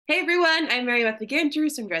Hey everyone, I'm Mary Beth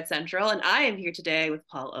McGinter from Dread Central, and I am here today with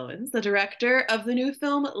Paul Owens, the director of the new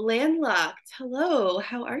film LandLocked. Hello,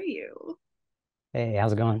 how are you? Hey,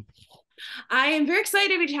 how's it going? I am very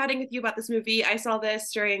excited to be chatting with you about this movie. I saw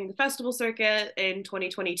this during the festival circuit in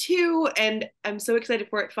 2022, and I'm so excited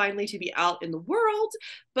for it finally to be out in the world.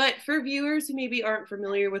 But for viewers who maybe aren't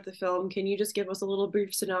familiar with the film, can you just give us a little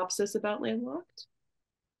brief synopsis about LandLocked?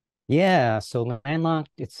 Yeah, so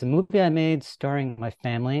Landlocked, it's a movie I made starring my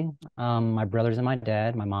family, my brothers and my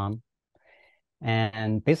dad, my mom.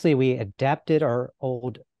 And basically we adapted our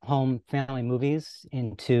old home family movies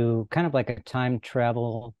into kind of like a time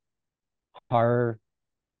travel horror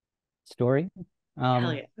story. Hell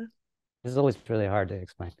Um, yeah. this is always really hard to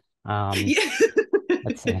explain. Um, Yeah.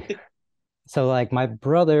 let's see. So like my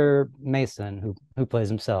brother Mason, who plays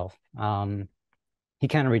himself, he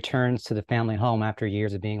kind of returns to the family home after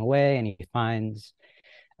years of being away, and he finds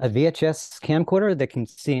a VHS camcorder that can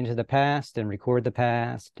see into the past and record the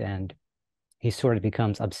past. And he sort of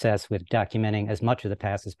becomes obsessed with documenting as much of the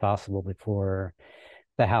past as possible before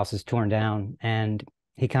the house is torn down. And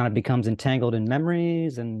he kind of becomes entangled in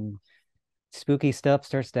memories, and spooky stuff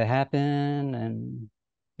starts to happen. And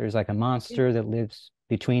there's like a monster that lives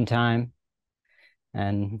between time.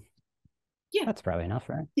 And Yeah. that's probably enough,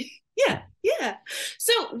 right? Yeah, Yeah. yeah.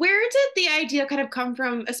 So, where did the idea kind of come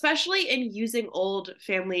from, especially in using old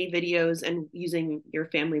family videos and using your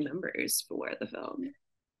family members for the film?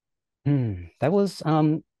 That was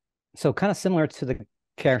so kind of similar to the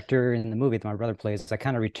character in the movie that my brother plays. I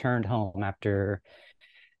kind of returned home after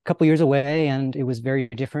a couple years away, and it was very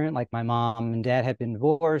different. Like my mom and dad had been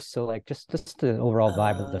divorced, so like just the overall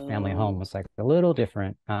vibe of the family home Oh, was like a little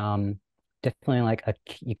different. Definitely like a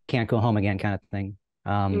you can't go home again kind of thing.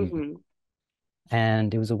 Um, hmm.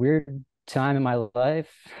 and it was a weird time in my life.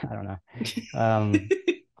 I don't know. Um,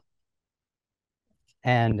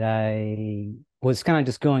 and I was kind of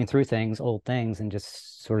just going through things, old things, and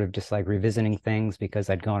just sort of just like revisiting things because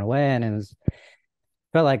I'd gone away, and it was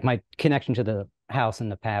felt like my connection to the house in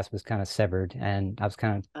the past was kind of severed, and I was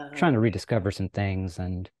kind of trying to Oh, yeah. rediscover some things.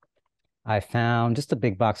 And I found just a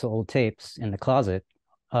big box of old tapes in the closet,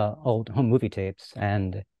 old home movie tapes,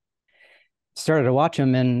 and started to watch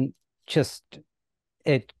them, and just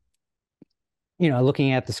it,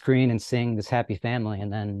 looking at the screen and seeing this happy family,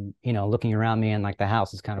 and then, looking around me and like the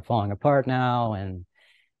house is kind of falling apart now, and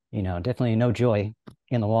definitely no joy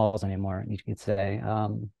in the walls anymore, you could say.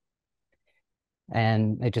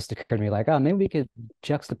 And it just occurred to me like, oh, maybe we could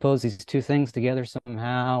juxtapose these two things together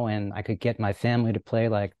somehow, and I could get my family to play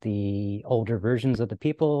like the older versions of the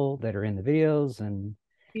people that are in the videos and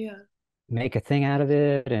Yeah. make a thing out of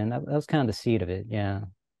it. And that was kind of the seed of it. Yeah.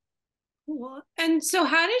 Cool. And so,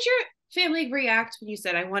 how did your family react when you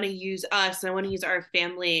said, I want to use us, I want to use our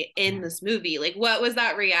family in this movie? Like, what was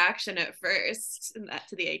that reaction at first and that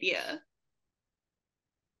to the idea?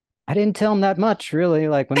 I didn't tell him that much, really.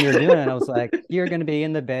 Like when we were doing it, I was like, you're going to be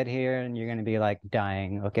in the bed here and you're going to be like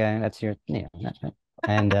dying. Okay. That's your,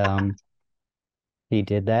 and he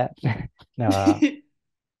did that. No,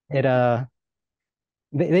 it,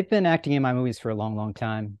 they've been acting in my movies for a long, long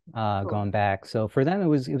time, Cool. going back. So for them, it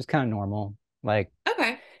was kind of normal. Like,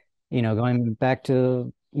 Okay. going back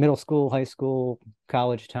to middle school, high school,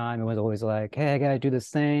 college time, it was always like, hey, I gotta do this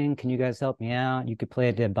thing. Can you guys help me out? You could play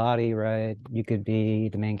a dead body, right? You could be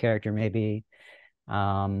the main character, maybe.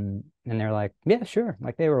 And they're like, yeah, sure.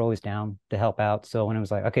 Like they were always down to help out. So when it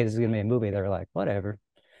was like, okay, this is gonna be a movie, they were like, whatever.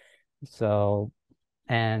 So,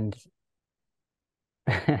 and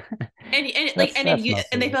And like that's and that's you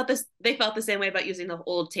and mostly it. they felt the same way about using the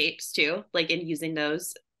old tapes too, like in using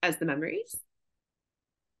those as the memories.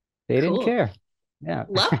 They didn't Cool. care. Yeah.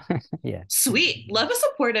 Love Yeah. sweet. Love a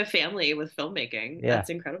supportive family with filmmaking. Yeah. That's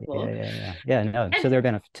Yeah. incredible. Yeah. Yeah. Yeah. No, And to their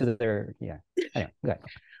benefit, to their, yeah. Anyway, go ahead.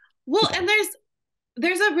 well, Keep and going.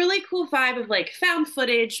 there's a really cool vibe of like found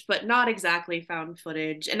footage, but not exactly found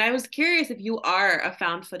footage. And I was curious if you are a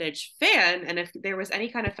found footage fan and if there was any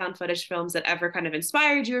kind of found footage films that ever kind of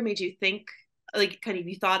inspired you or made you think like kind of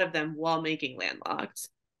you thought of them while making Landlocked.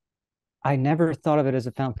 I never thought of it as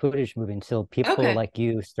a found footage movie until people Okay. like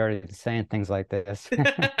you started saying things like this.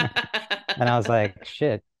 And I was like,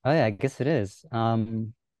 shit, oh yeah, I guess it is.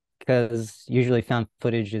 Because usually found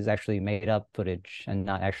footage is actually made up footage and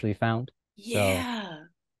not actually found. So Yeah.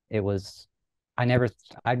 it was, I never,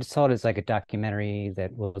 I just saw it as like a documentary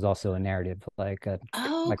that was also a narrative, Oh, like a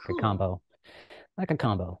cool. combo, like a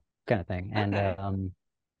combo kind of thing. And Okay.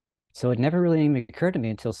 so it never really even occurred to me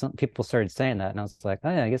until some people started saying that, and I was like, oh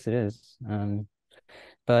yeah, I guess it is.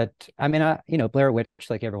 But I mean, Blair Witch,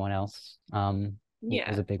 like everyone else, was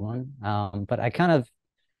Yeah. a big one. But I kind of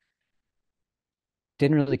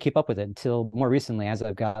didn't really keep up with it until more recently as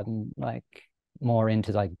I've gotten like more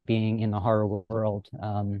into like being in the horror world.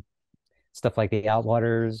 Stuff like the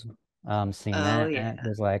Outwaters, seeing Oh that yeah.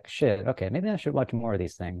 was like, shit, okay, maybe I should watch more of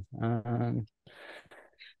these things.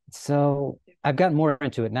 So I've gotten more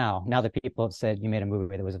into it now. Now that people have said you made a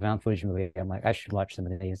movie that was a found footage movie, I'm like, I should watch some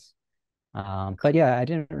of these. But yeah, I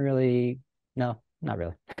didn't really, no, not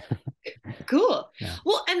really. Cool. No.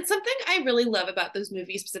 Well, and something I really love about those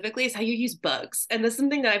movies specifically is how you use bugs. And that's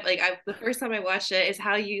something that I the first time I watched it is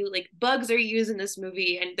how you like bugs are used in this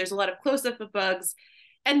movie, and there's a lot of close up of bugs.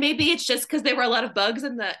 And maybe it's just because there were a lot of bugs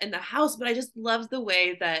in the house, but I just love the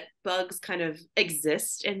way that bugs kind of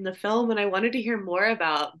exist in the film. And I wanted to hear more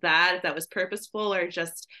about that, if that was purposeful or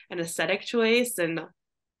just an aesthetic choice. And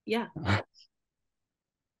yeah.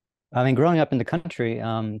 I mean, growing up in the country,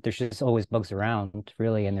 there's just always bugs around,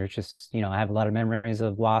 really, and there's just, I have a lot of memories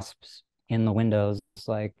of wasps in the windows,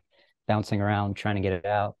 like bouncing around trying to get it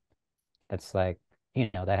out. That's like,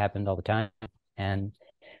 that happened all the time, and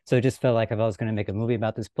so it just felt like if I was going to make a movie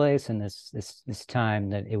about this place and this time,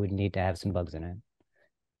 that it would need to have some bugs in it.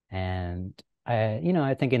 And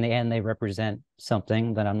I think in the end they represent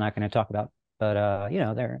something that I'm not going to talk about, but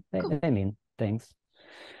Cool. they mean things.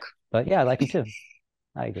 But yeah, I like them too.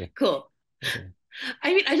 I agree. Cool. I agree.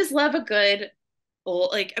 I mean, I just love a good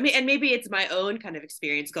old, like, I mean, and maybe it's my own kind of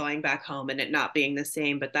experience going back home and it not being the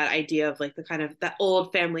same, but that idea of like the kind of that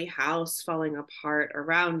old family house falling apart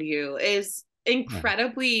around you is Yeah.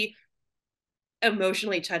 incredibly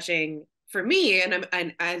emotionally touching for me.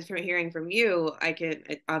 And as from hearing from you, I can,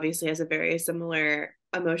 it obviously has a very similar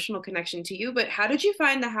emotional connection to you. But how did you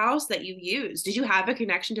find the house that you used? Did you have a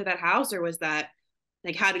connection to that house, or was that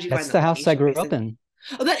like how did you find That's the the house I location grew up basically? in.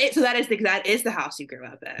 Oh, that is the house you grew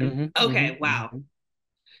up in. Hmm. Okay, hmm wow. hmm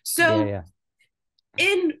Yeah, So yeah.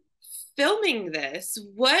 in filming this,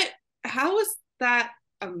 what how was that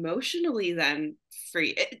emotionally then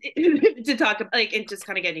free to talk about like and just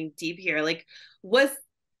kind of getting deep here? Like was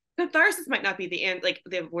catharsis might not be the end like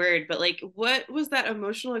the word, but like what was that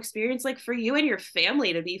emotional experience like for you and your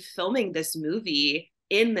family to be filming this movie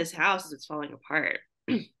in this house as it's falling apart?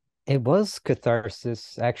 It was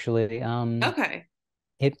catharsis, actually. Okay.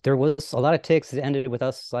 There was a lot of takes that ended with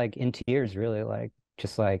us like in tears, really, like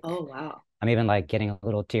just like Oh wow. I'm even like getting a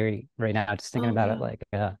little teary right now just thinking Oh about it. no.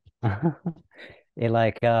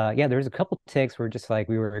 Like, yeah, there was a couple takes where just like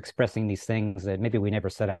we were expressing these things that maybe we never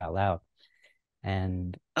said out loud,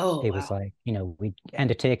 and Oh it was wow. like we'd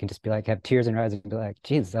end a take and just be like have tears in our eyes and be like,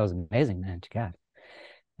 "Jesus, that was amazing, man, God."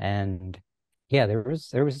 And yeah, there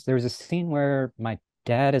was a scene where my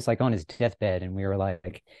dad is like on his deathbed, and we were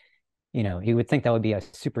like, you would think that would be a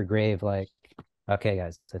super grave, like, okay,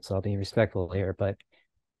 guys, let's all be respectful here, but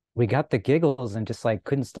we got the giggles and just like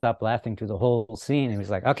couldn't stop laughing through the whole scene. And he was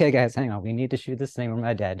like, okay, guys, hang on. We need to shoot this thing where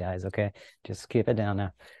my dad dies. Okay. Just keep it down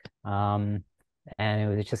now. Um, and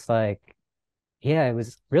it was just like, yeah, it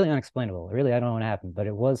was really unexplainable. Really, I don't know what happened, but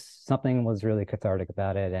it was something was really cathartic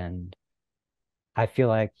about it. And I feel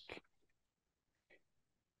like,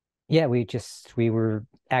 yeah, we were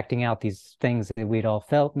acting out these things that we'd all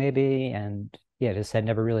felt maybe, and yeah, just had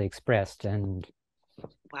never really expressed. And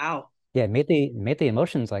Wow. yeah, it made the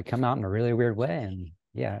emotions like come out in a really weird way. And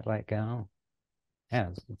yeah, like, yeah,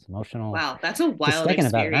 it's emotional Wow, that's a just wild thinking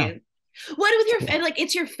about it now. experience. What with your Yeah. and like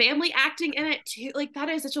it's your family acting in it too? Like that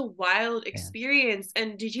is such a wild Yeah. experience.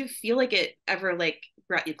 And did you feel like it ever like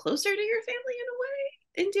brought you closer to your family in a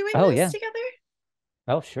way in doing Oh this yeah. together?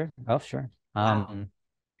 Oh sure. Oh sure. Wow.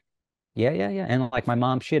 Yeah, yeah, yeah. And like my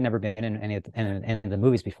mom, she had never been in any of the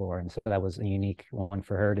movies before, and so that was a unique one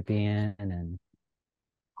for her to be in. And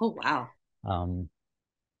Oh wow. um,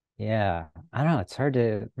 yeah, I don't know. It's hard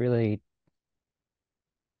to really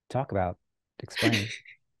talk about, explain.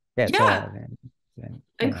 Yeah, it's Yeah. anyway.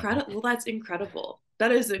 Incredible. Well, that's incredible.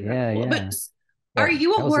 That is Yeah, incredible. But yeah. are That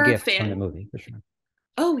you a that was a horror gift from the fan? movie for sure.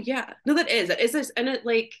 Oh yeah. No, that is this and it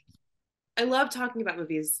like I love talking about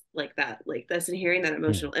movies like that, like this, and hearing that Mm.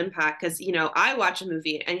 emotional impact. Because, I watch a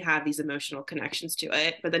movie and have these emotional connections to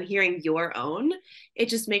it, but then hearing your own, it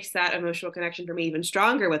just makes that emotional connection for me even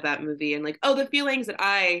stronger with that movie. And like, oh, the feelings that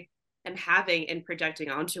I am having and projecting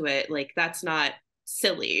onto it, like, that's not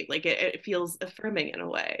silly. Like, it feels affirming in a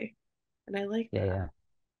way. And I like Yeah, that. yeah,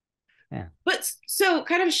 yeah. But so,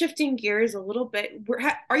 kind of shifting gears a little bit,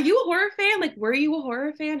 are you a horror fan? Like, were you a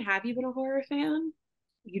horror fan? Have you been a horror fan?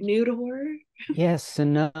 You new to horror? Yes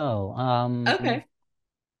and no. Okay.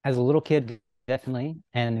 As a little kid, definitely,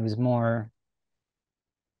 and it was more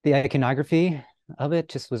the iconography of it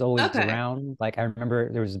just was always Okay. around. Like I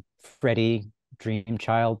remember there was a Freddy Dream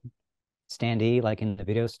Child standee like in the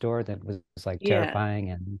video store that was like Yeah. terrifying,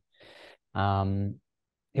 and um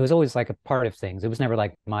it was always like a part of things. It was never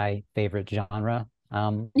like my favorite genre,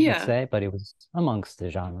 let's Yeah. say, but it was amongst the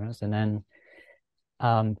genres. And then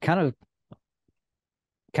um, kind of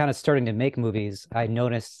kind of starting to make movies, I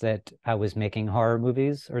noticed that I was making horror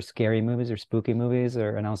movies or scary movies or spooky movies,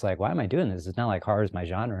 and I was like, why am I doing this? It's not like horror is my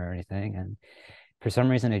genre or anything. And for some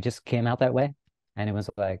reason, it just came out that way. And it was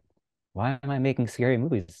like, why am I making scary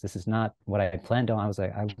movies? This is not what I planned on. I was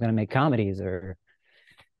like, I'm gonna make comedies or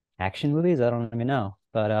action movies. I don't even know.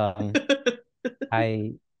 But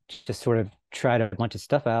I just sort of tried a bunch of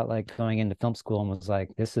stuff out, like going into film school, and was like,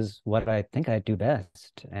 this is what I think I do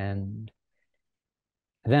best. And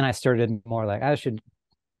then I started more like I should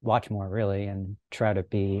watch more really and try to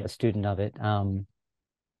be a student of it.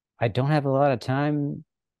 I don't have a lot of time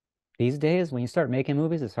these days. When you start making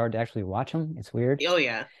movies, it's hard to actually watch them. It's weird. Oh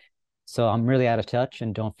yeah. So I'm really out of touch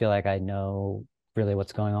and don't feel like I know really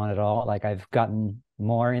what's going on at all. Like I've gotten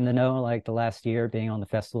more in the know like the last year being on the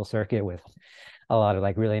festival circuit with a lot of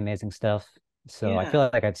like really amazing stuff. So I Yeah. feel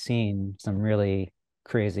like I've seen some really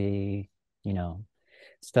crazy, you know,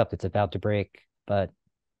 stuff that's about to break. But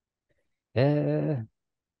uh,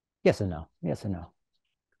 yes and no. Yes and no.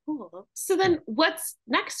 Cool. So Yeah. then what's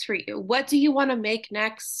next for you? What do you want to make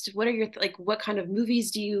next? What are your like what kind of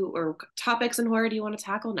movies do you or topics in horror do you want to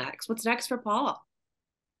tackle next? What's next for Paul?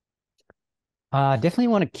 Definitely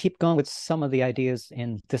want to keep going with some of the ideas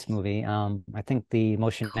in this movie. I think the Cool.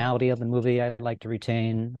 emotionality of the movie I'd like to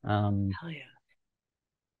retain. Hell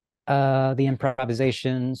yeah. The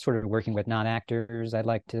improvisation, sort of working with non-actors, I'd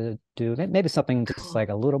like to do maybe something just Cool. like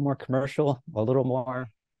a little more commercial, a little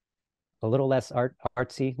less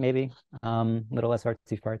artsy, maybe, a little less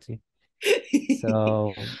artsy fartsy.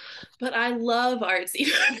 So But I love artsy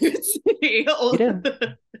you movies. do.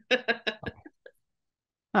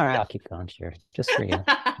 All right, I'll keep going. Sure, just for you.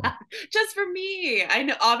 Sure. Just for me. I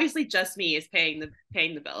know obviously just me is paying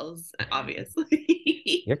the bills,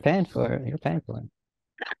 obviously. You're paying for it. You're paying for it.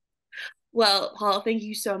 Well, Paul, thank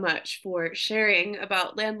you so much for sharing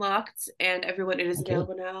about Landlocked and everyone. It is Thank you.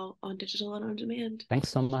 available now on digital and on demand. Thanks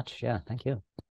so much. Yeah, thank you.